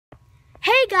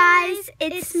Hey guys,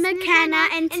 it's Makenna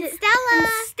and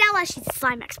Stella. She's a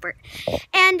slime expert.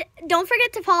 And don't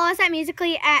forget to follow us at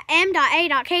Musically at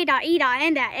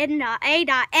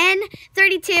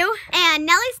m.a.k.e.n.a.n32 And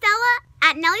Nelly Stella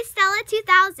at Nelly Stella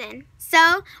 2000.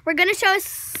 So we're gonna show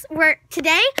us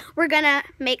today we're gonna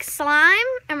make slime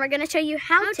and we're gonna show you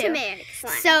how to make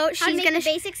slime. So she's gonna make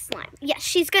basic slime. Yes,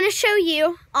 she's gonna show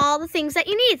you all the things that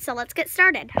you need. So let's get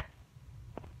started.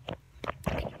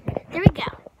 Okay, there we go.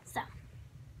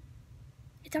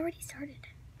 It's already started.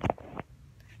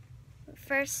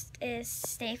 First is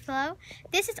Stay Flow.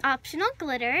 This is optional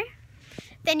glitter.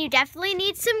 Then you definitely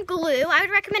need some glue. I would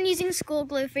recommend using school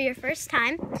glue for your first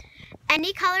time.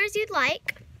 Any colors you'd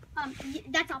like.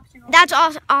 That's optional. That's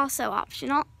also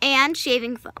optional. And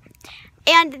shaving foam.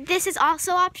 And this is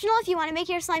also optional if you want to make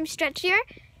your slime stretchier.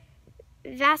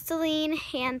 Vaseline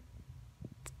hand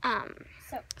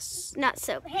not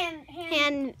soap.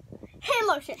 Hand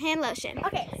lotion. Hand lotion.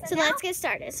 Okay, so let's get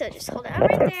started. So just hold it up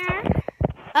right there.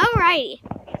 Alrighty.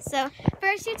 So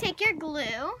first you take your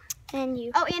glue. And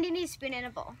you need a spoon and a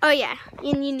bowl. Oh yeah.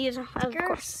 And you need, of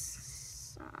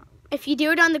course. If you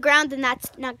do it on the ground, then that's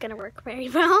not gonna work very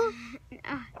well.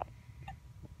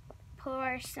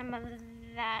 Pour some of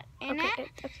that in it.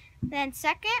 Okay. Then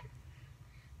second,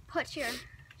 put your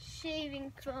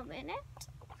shaving foam in it.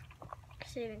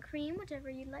 Shaving cream, whichever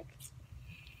you like.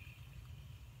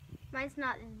 Mine's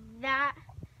not that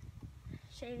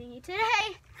shaving-y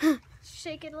today.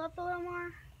 Shake it up a little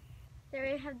more.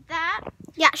 There we have that.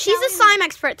 Yeah, she's a slime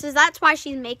expert, so that's why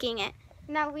she's making it.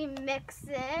 Now we mix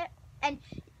it, and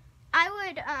I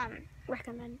would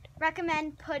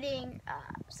recommend putting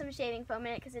some shaving foam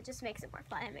in it because it just makes it more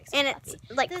fun. It makes it fluffy. It's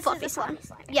like fluffy slime.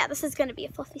 Yeah, this is gonna be a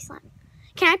fluffy slime.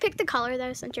 Can I pick the color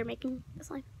though, since you're making the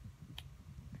slime?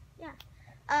 Yeah.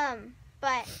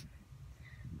 But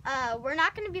we're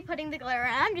not going to be putting the glitter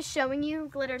in. I'm just showing you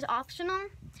glitter's optional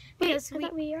because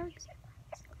we are.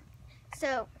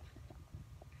 So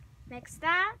mix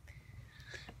that.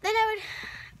 Then I would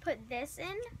put this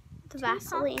in the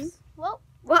Vaseline. Whoa.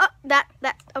 Well, that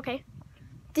okay.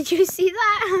 Did you see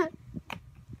that?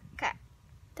 Okay.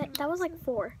 That was like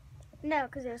 4. No,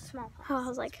 because it was small pumps. Oh, I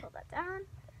was like, pull that down.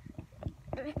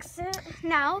 Mix it.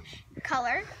 Now,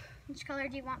 color. Which color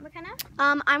do you want, Makenna?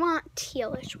 I want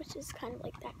tealish, which is kind of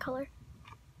like that color.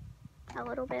 A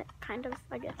little bit, kind of,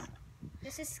 I guess.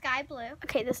 This is sky blue.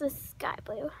 Okay, this is sky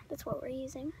blue. That's what we're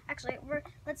using. Actually,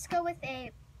 let's go with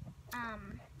a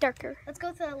darker. Let's go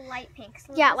with a light pink.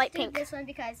 So yeah, light pink. This one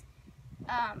because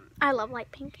I love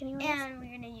light pink anyway. And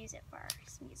we're gonna use it for our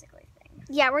Musically thing.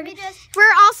 Yeah, we're also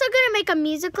gonna make a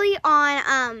Musically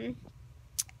on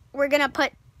we're gonna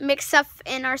mix stuff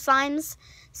in our slimes.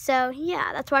 So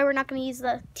yeah, that's why we're not going to use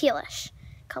the tealish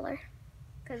color.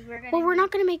 Because we're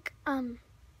not going to make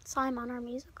slime on our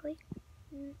Musically.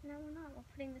 No, we're not. We're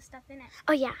putting the stuff in it.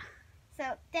 Oh yeah.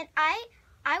 So then I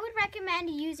would recommend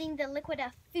using the liquid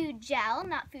of food gel,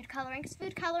 not food coloring. Because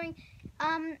food coloring,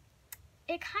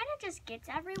 it kind of just gets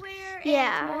everywhere.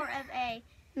 Yeah. And it's more of a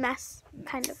mess,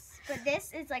 kind of. But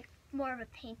this is like more of a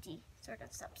painty sort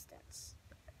of substance.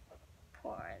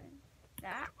 Pour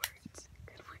that.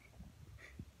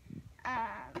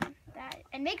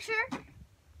 And make sure,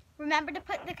 remember to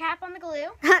put the cap on the glue.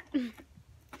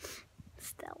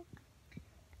 Still.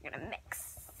 I'm going to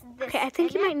mix this. Okay, I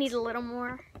think you might need a little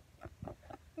more.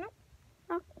 Nope.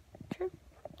 Oh, true.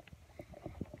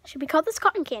 Should we call this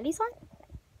cotton candy slime?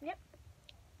 Yep.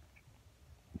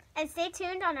 And stay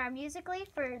tuned on our Musically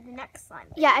for the next slime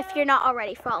video. Yeah, if you're not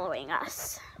already following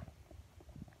us.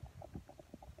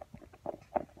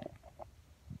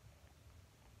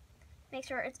 Make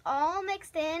sure it's all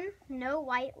mixed in, no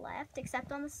white left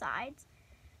except on the sides.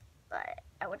 But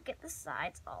I would get the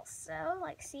sides also.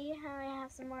 Like, see how I have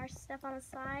some more stuff on the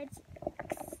sides?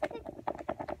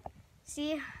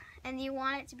 See? And you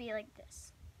want it to be like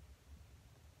this.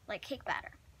 Like cake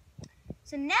batter.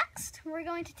 So next, we're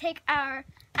going to take our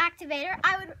activator.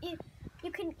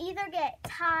 You can either get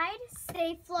Tide,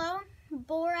 Stay Flow,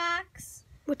 Borax.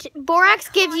 Borax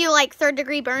gives you like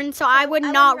 3rd-degree burns, so I would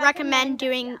not recommend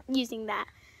using that.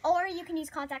 Or you can use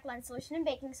contact lens solution and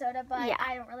baking soda, but yeah.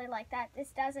 I don't really like that.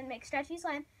 This doesn't make stretchy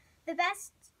slime. The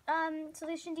best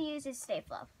solution to use is Stay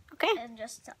Flow. Okay. I'm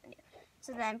just telling you.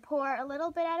 So then pour a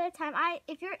little bit at a time.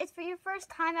 If it's for your first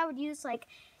time, I would use like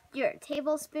your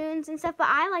tablespoons and stuff, but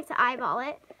I like to eyeball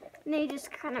it. And then you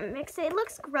just kind of mix it. It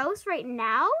looks gross right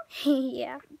now.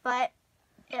 Yeah. But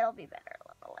it'll be better a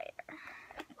little later.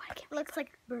 It looks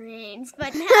like brains,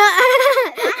 but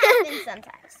that happens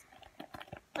sometimes.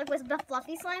 Like with the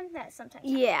fluffy slime, that sometimes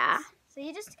happens. Yeah. So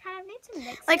you just kind of need to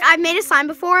mix Like, it. I've made a slime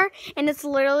before, and it's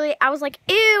literally, I was like,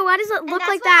 ew, why does it look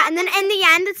like that? And then in the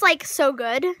end, it's like so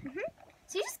good.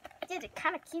 So you just need to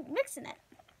kind of keep mixing it.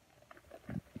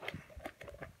 I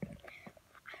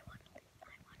want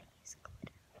to use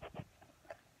glitter.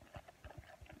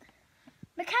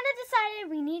 Makenna decided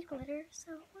we need glitter,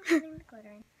 so we're putting the glitter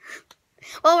in.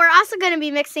 Well, we're also going to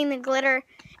be mixing the glitter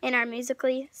in our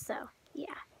Musically, so yeah.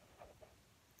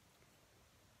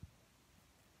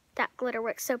 That glitter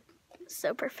works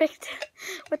so perfect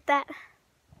with that.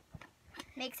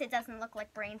 Makes it doesn't look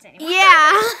like brains anymore.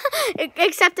 Yeah,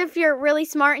 except if you're really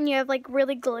smart and you have like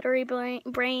really glittery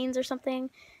brains or something.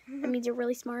 That means you're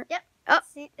really smart. Yep. Oh,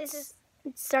 see, this is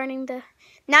it's starting to.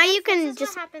 Now you can this is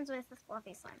just. what happens with the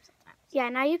fluffy slime sometimes. Yeah,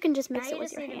 now you can just mix now it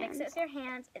with your hands. You just need to mix it with your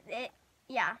hands.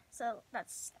 Yeah, so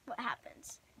that's what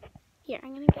happens. Here,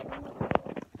 I'm gonna get one.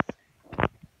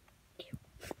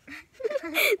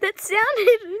 That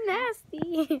sounded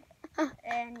nasty.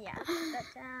 And yeah,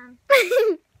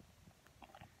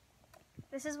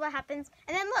 this is what happens.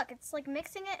 And then look, it's like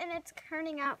mixing it and it's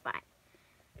turning out fine.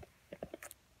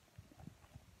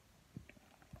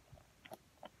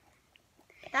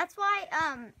 That's why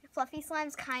fluffy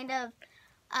slime's kind of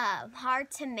hard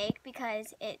to make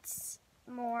because it's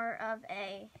more of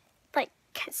a like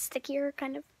stickier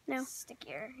kind of. No.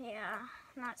 Stickier, yeah,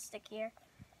 not stickier.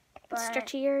 But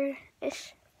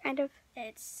stretchier-ish, kind of.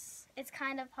 It's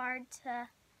kind of hard to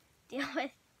deal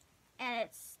with, and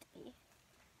it's sticky.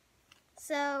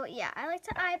 So yeah, I like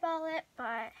to eyeball it,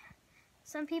 but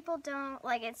some people don't.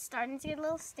 Like, it's starting to get a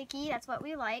little sticky. That's what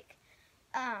we like.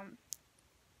 But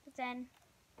then,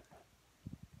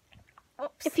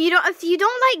 oops. If you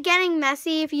don't like getting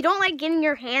messy, if you don't like getting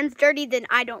your hands dirty, then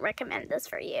I don't recommend this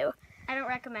for you. I don't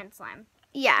recommend slime.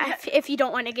 Yeah, if you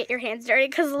don't want to get your hands dirty,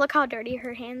 because look how dirty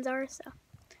her hands are. So.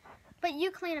 But you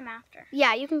clean them after.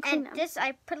 Yeah, you can clean them. And this,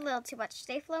 I put a little too much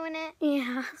Stay Flow in it.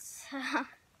 Yeah. So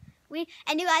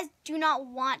and you guys do not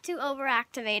want to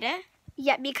overactivate it.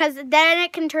 Yeah, because then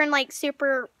it can turn like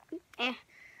super.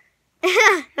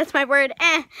 That's my word.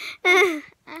 This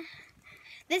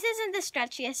isn't the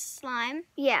stretchiest slime.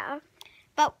 Yeah.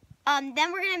 But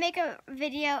then we're gonna make a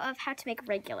video of how to make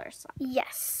regular slime.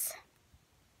 Yes.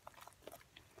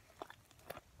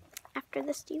 After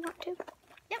this, do you want to?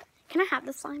 Yep. Can I have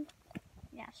the slime?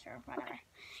 Yeah, sure, whatever. Okay.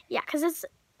 Yeah, because it's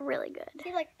really good.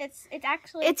 See, like, it's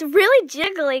actually... It's really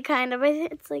jiggly, kind of.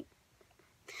 It's like...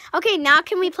 Okay, now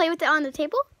can we play with it on the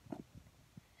table?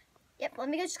 Yep, let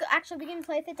me just go... Actually, we can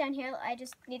play with it down here. I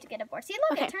just need to get a board. See,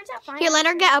 look, okay. It turns out fine. Here, let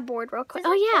her get a board real quick.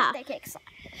 This is yeah. birthday cake slime.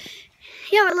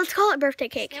 Yeah, but let's call it birthday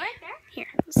cake. Stay right there. Here,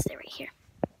 let's stay right here.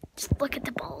 Just look at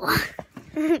the bowl.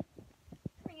 Bring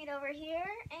it over here,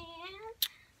 and...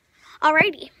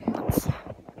 Alrighty.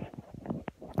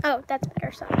 Oh, that's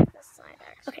better. So. This side,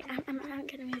 okay, I'm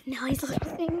gonna move Nellie's little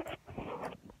thing.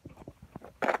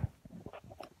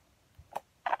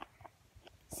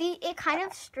 See, it kind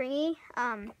of stringy.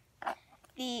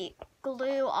 The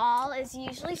glue all is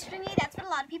usually stringy. That's what a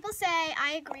lot of people say.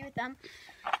 I agree with them.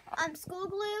 School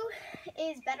glue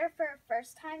is better for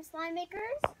first-time slime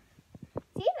makers.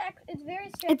 See, it's very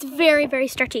stretchy. It's very, very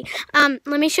stretchy. Let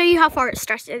me show you how far it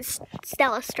stretches.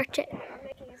 Stella, stretch it. I'm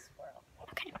making a swirl.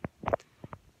 Okay.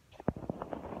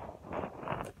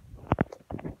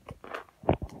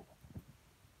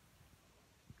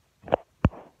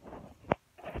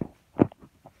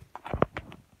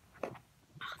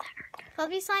 Oh, that hurt.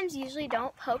 Fluffy slimes usually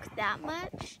don't poke that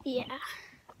much. Yeah.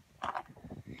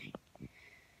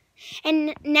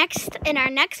 And in our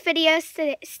next video,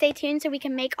 stay tuned so we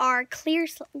can make our clear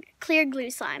glue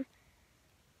slime.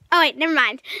 Oh wait, never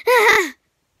mind.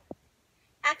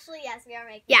 Actually, yes, we are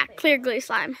making. Yeah, clear glue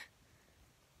slime.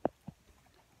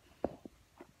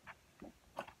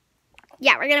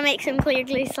 Yeah, we're gonna make some clear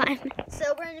glue slime.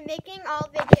 So we're making all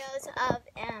videos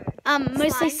of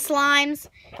mostly slimes,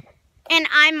 and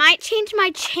I might change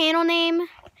my channel name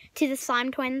to the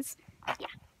Slime Twins. Yeah,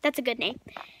 that's a good name.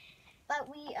 But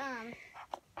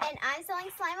and I'm selling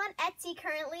slime on Etsy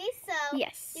currently, so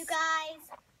yes, you guys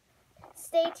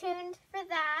stay tuned for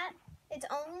that. It's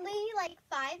only like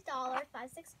 $5,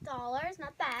 $6,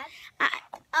 not bad.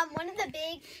 One of the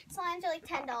big slimes are like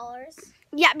 $10.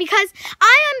 Yeah, because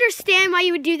I understand why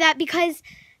you would do that, because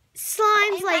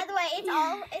slimes and like. By the way,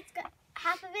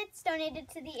 half of it's donated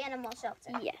to the animal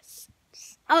shelter. Yes.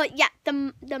 Oh yeah,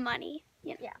 the money.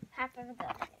 Yeah, half of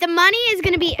the money is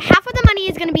gonna be half of the money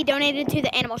is gonna be donated to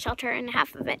the animal shelter, and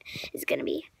half of it is gonna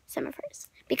be some of hers,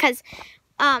 because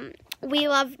we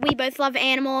both love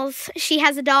animals. She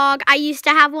has a dog. I used to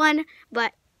have one,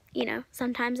 but you know,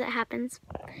 sometimes it happens.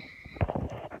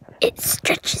 It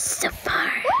stretches so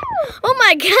far. Oh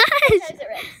my gosh! Sometimes it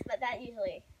rips, but that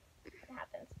usually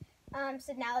happens.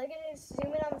 So now we're gonna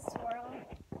zoom in on the swirl.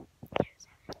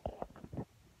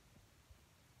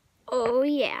 Oh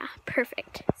yeah,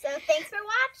 perfect. So thanks for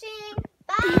watching.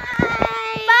 Bye.